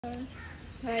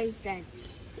Present.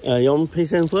 You want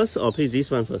present first or pay this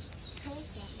one first?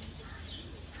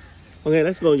 Okay,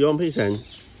 let's go. You want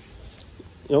present?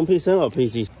 You want present or pay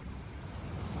this?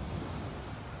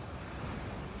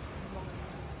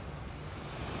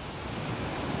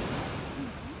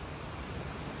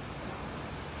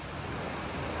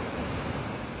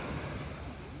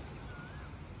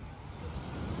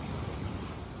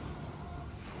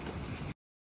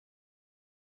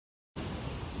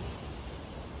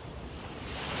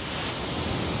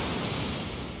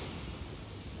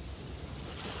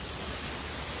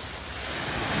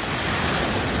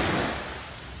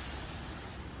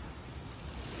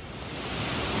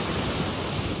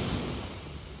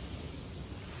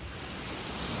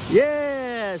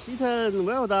 Yes, Ethan,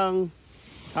 well done.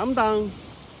 Calm down.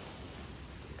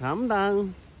 Calm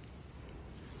down.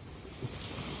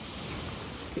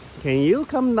 Can you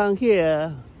come down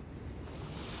here?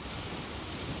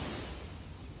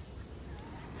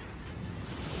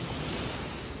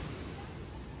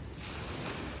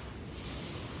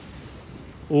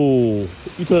 Oh,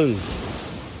 Ethan.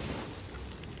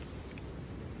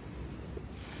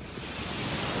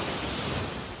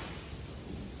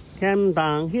 Come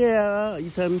down here,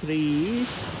 Ethan, please.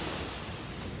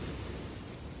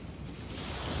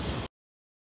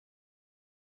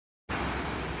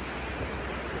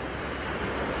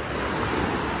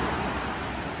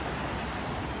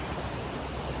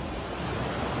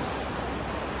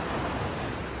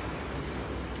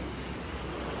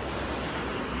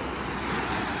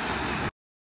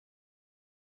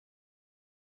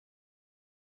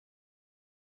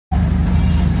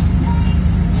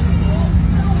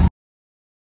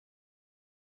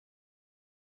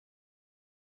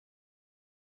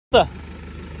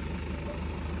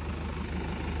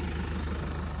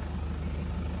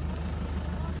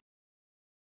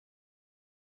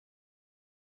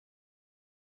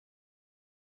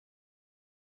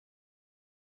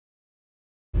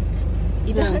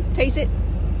 Ethan, taste it.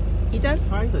 Ethan?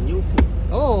 Try the new food.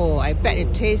 Oh, I bet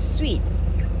it tastes sweet.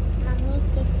 Mommy,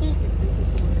 taste it.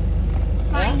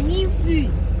 Try new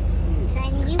food. Try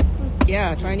new food.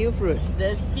 Yeah, try new fruit.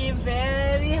 The skin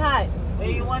very hard.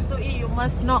 When you want to eat, you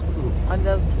must knock on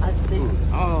the stick.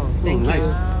 Oh, thank you.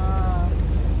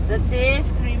 The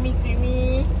taste creamy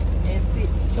and sweet.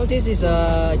 So this is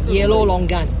a yellow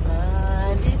longan.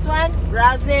 This one,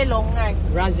 rase longan.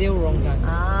 Brazil longan.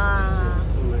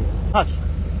 So nice. Hush.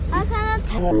 I cannot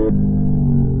try.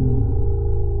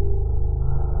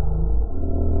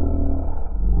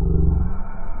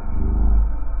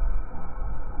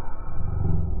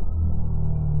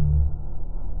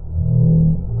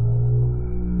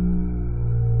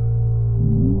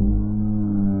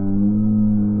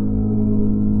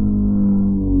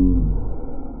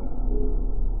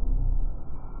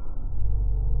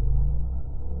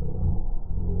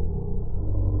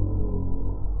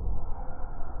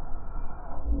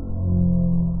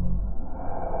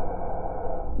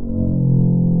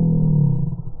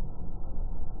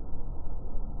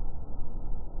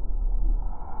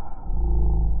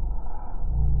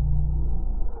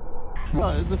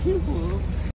 Oh, it's a beautiful.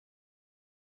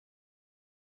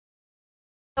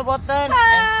 The bottle and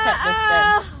tap the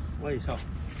stand. Why is hot?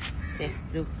 Okay,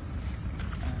 do.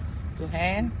 Two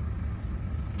hand.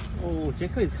 Oh,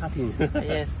 Jacob is cutting.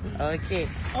 Yes. Okay.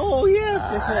 Oh,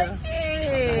 yes, Jacob.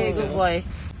 Okay. Good boy.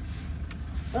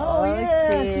 Oh,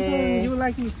 yes, Okay. Ethan, you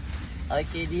like it.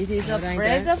 Okay, this is a Alright,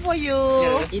 present for you.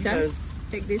 Yes, Ethan,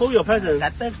 take this. Hold your present.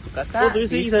 Kata, What do you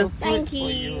say, Ethan? Thank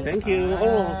you. Thank you.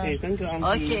 Oh, okay. Thank you,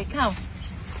 Auntie. Okay, come.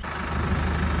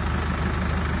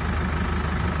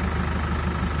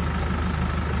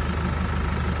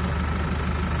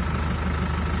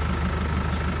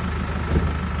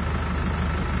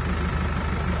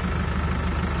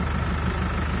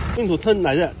 Going to turn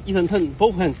like that. Ethan, turn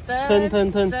both hands. Turn.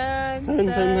 Turn, Turn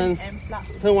and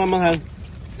plug. one more hand.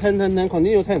 Turn.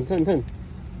 Continue. Turn. Turn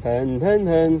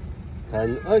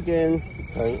again.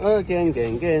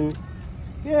 Again.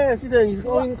 Yes, Ethan is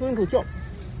going to drop.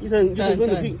 Ethan, you can go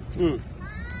to pick.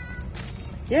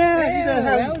 Yes, Ethan.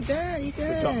 Well done,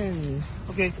 Ethan.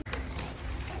 Okay.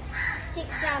 Sit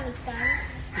down, Ethan.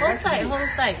 Hold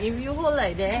tight. If you hold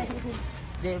like that,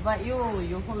 they bite you.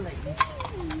 You hold like this.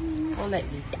 Hold like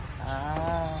this.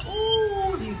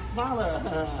 Oh, he's smaller.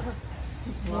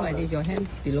 Oh, and is your hand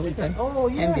below, Ethan? Oh,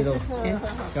 yes. Hand below. Hand.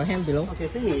 Your hand below. Okay,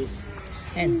 finish.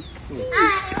 Hand. I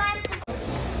want to.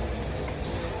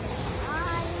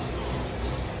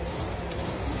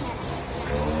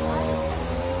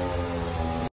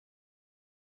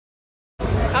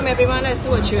 Come everyone, let's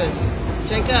do a cheers.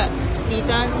 Jacob,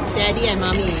 Ethan, Daddy and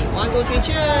Mommy. 1, 2, 3,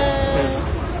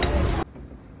 cheers!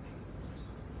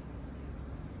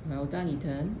 Well done,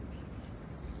 Ethan.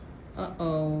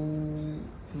 Uh-oh.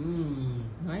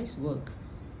 Nice work.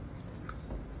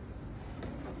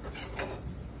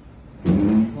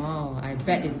 Wow, I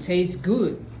bet it tastes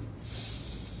good.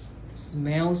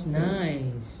 Smells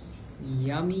nice.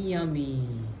 Yummy, yummy.